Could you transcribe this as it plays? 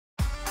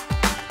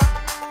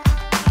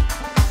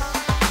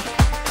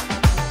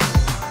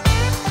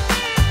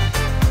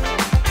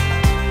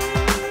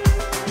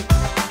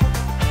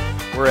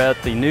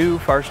at the new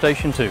Fire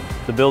Station 2.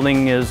 The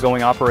building is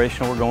going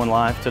operational, we're going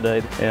live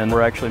today, and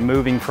we're actually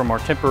moving from our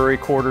temporary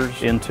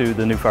quarters into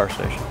the new fire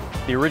station.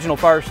 The original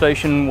fire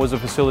station was a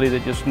facility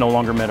that just no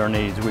longer met our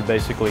needs. We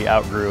basically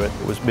outgrew it.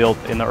 It was built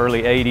in the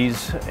early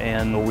 80s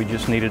and we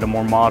just needed a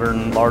more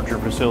modern, larger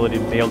facility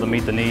to be able to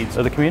meet the needs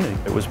of the community.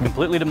 It was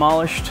completely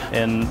demolished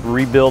and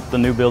rebuilt the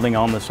new building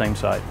on the same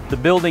site. The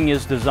building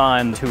is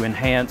designed to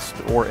enhance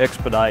or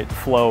expedite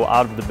flow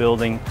out of the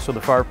building so the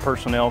fire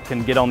personnel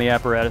can get on the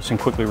apparatus and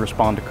quickly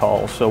respond to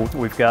calls. So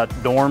we've got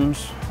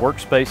dorms,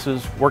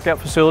 workspaces, workout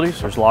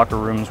facilities. There's locker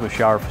rooms with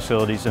shower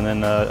facilities and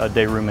then a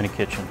day room and a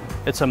kitchen.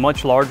 It's a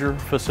much larger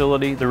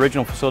facility. The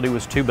original facility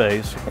was 2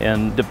 bays,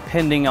 and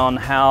depending on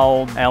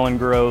how Allen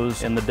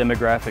grows and the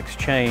demographics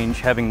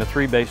change, having the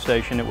 3-bay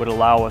station, it would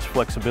allow us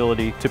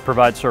flexibility to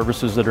provide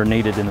services that are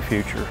needed in the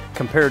future.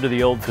 Compared to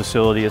the old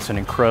facility, it's an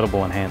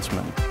incredible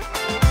enhancement.